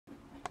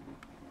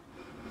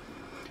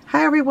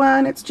Hi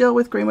everyone, it's Jill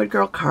with Greenwood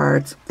Girl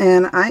Cards,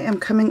 and I am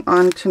coming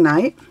on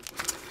tonight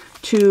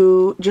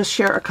to just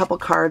share a couple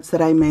cards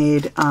that I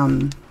made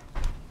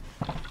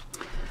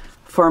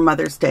for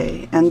Mother's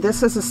Day. And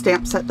this is a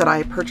stamp set that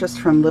I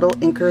purchased from Lil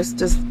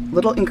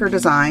Inker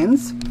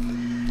Designs,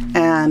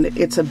 and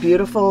it's a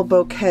beautiful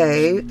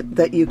bouquet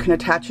that you can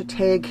attach a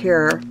tag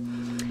here,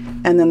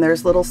 and then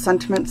there's little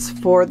sentiments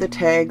for the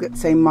tag that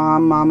say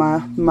Mom,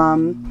 Mama,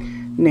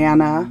 Mum,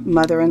 Nana,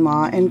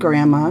 Mother-in-law, and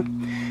Grandma.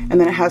 And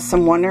then it has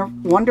some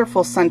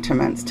wonderful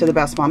sentiments. To the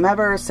best mom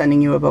ever,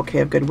 sending you a bouquet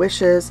of good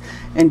wishes.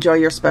 Enjoy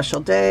your special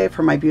day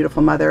for my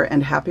beautiful mother,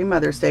 and happy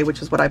Mother's Day,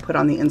 which is what I put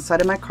on the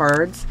inside of my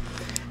cards.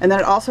 And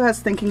then it also has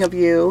thinking of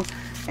you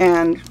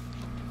and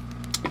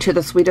to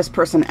the sweetest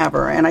person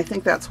ever. And I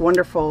think that's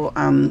wonderful,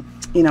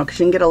 you know, because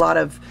you can get a lot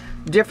of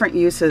different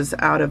uses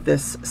out of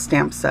this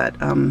stamp set,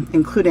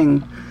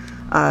 including,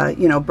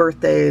 you know,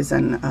 birthdays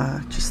and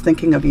just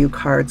thinking of you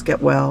cards,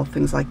 get well,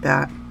 things like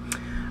that.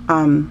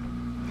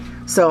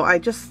 So I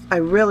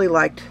really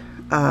liked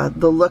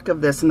the look of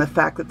this, and the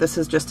fact that this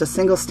is just a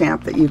single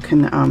stamp that you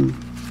can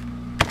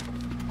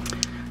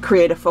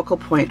create a focal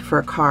point for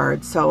a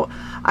card. So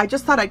I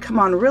just thought I'd come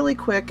on really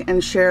quick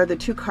and share the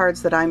two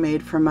cards that I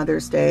made for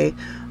Mother's Day.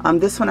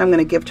 This one I'm going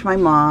to give to my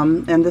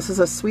mom, and this is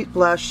a Sweet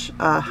Blush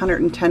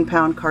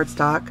 110-pound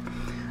cardstock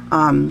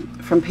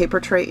from Paper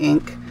Tray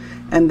Ink,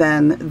 and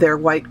then their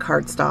white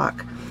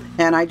cardstock.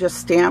 And I just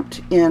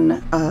stamped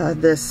in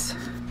this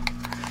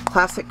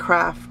Classic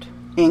Craft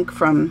ink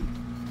from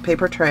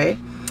Paper Tray,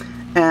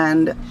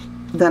 and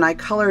then I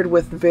colored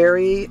with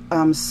very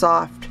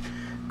soft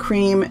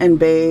cream and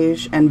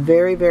beige and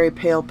very, very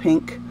pale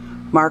pink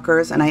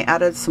markers, and I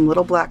added some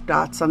little black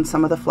dots on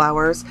some of the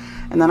flowers.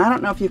 And then I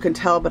don't know if you can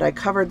tell, but I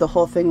covered the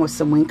whole thing with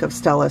some Wink of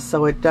Stella,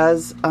 so it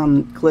does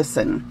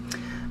glisten,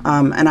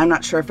 and I'm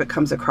not sure if it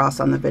comes across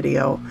on the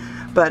video,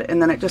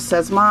 and then it just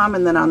says Mom,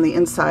 and then on the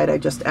inside I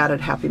just added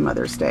Happy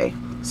Mother's Day.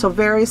 So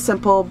very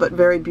simple but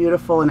very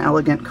beautiful and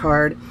elegant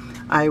card.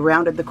 I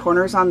rounded the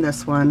corners on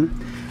this one,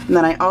 and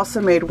then I also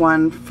made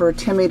one for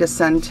Timmy to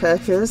send to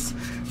his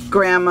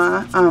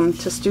grandma,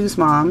 to Stu's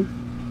mom.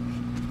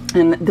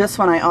 And this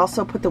one I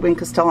also put the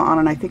Wink of Stella on,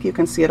 and I think you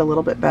can see it a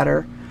little bit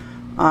better.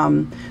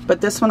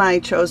 But this one I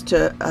chose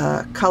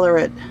to color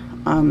it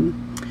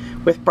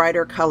with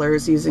brighter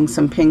colors, using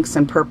some pinks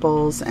and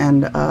purples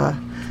and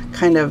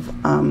kind of,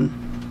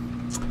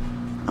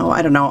 oh,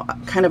 I don't know,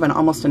 kind of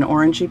almost an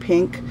orangey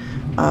pink,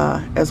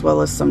 as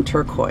well as some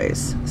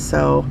turquoise.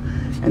 So.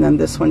 And then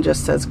this one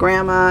just says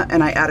Grandma,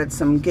 and I added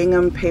some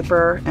gingham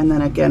paper, and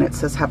then again it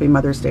says Happy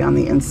Mother's Day on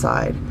the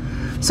inside.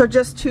 So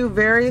just two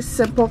very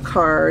simple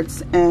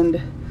cards,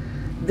 and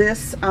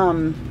this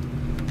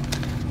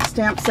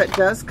stamp set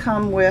does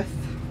come with,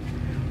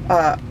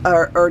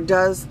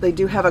 they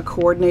do have a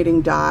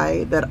coordinating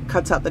die that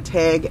cuts out the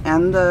tag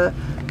and the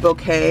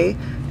bouquet,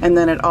 and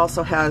then it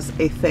also has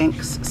a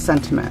thanks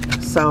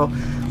sentiment. So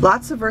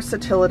lots of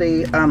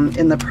versatility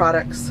in the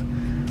products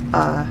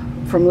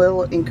from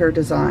Lil Inker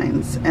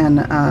Designs,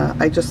 and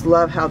I just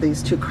love how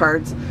these two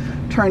cards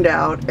turned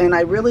out. And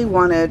I really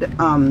wanted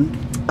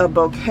a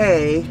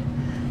bouquet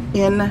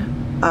in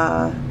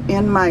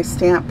my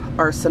stamp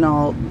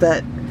arsenal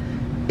that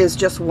is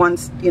just one,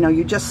 you know,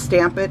 you just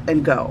stamp it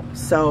and go.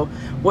 So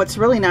what's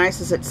really nice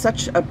is it's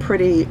such a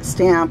pretty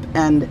stamp,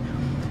 and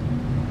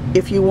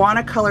if you want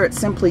to color it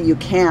simply, you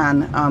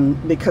can,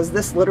 because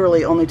this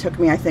literally only took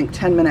me, I think,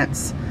 10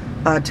 minutes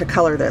to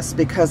color this,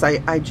 because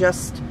I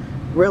just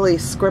really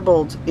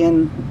scribbled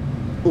in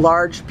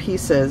large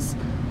pieces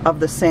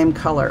of the same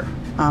color.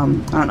 I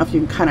don't know if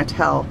you can kind of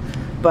tell,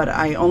 but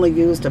I only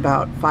used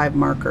about 5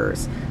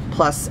 markers.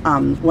 Plus,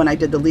 when I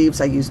did the leaves,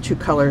 I used 2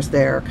 colors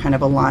there, kind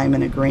of a lime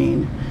and a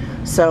green.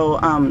 So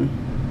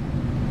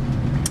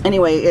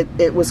anyway,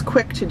 it was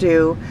quick to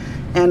do,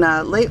 and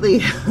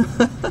lately,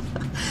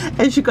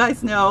 as you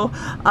guys know,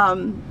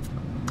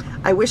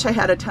 I wish I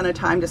had a ton of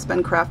time to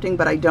spend crafting,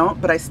 but I don't.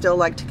 But I still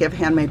like to give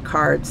handmade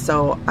cards,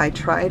 so I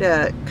try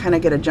to kind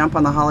of get a jump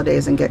on the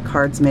holidays and get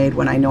cards made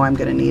when I know I'm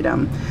going to need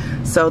them.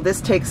 So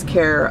this takes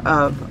care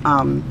of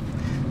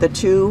the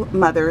 2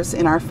 mothers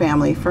in our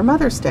family for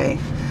Mother's Day.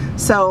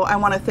 So I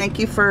want to thank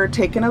you for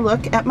taking a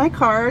look at my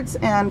cards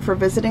and for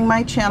visiting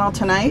my channel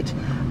tonight.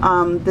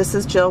 This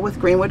is Jill with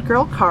Greenwood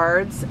Girl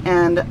Cards,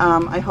 and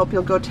I hope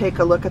you'll go take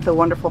a look at the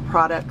wonderful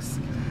products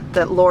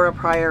that Laura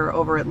Pryor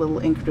over at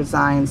Lil Inker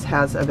Designs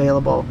has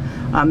available.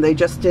 They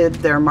just did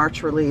their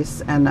March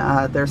release, and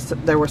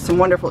there were some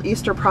wonderful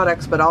Easter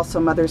products, but also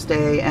Mother's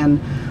Day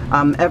and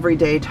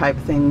everyday type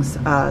things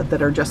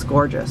that are just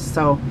gorgeous.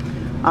 So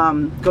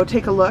go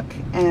take a look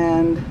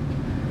and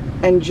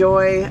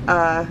enjoy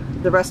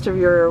the rest of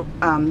your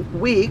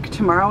week.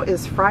 Tomorrow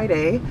is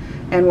Friday,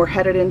 and we're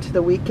headed into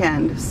the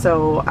weekend.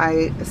 So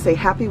I say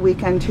happy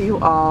weekend to you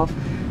all.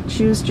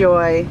 Choose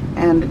joy,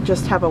 and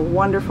just have a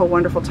wonderful,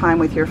 wonderful time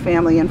with your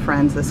family and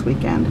friends this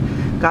weekend.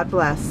 God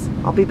bless.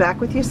 I'll be back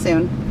with you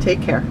soon.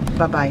 Take care.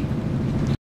 Bye-bye.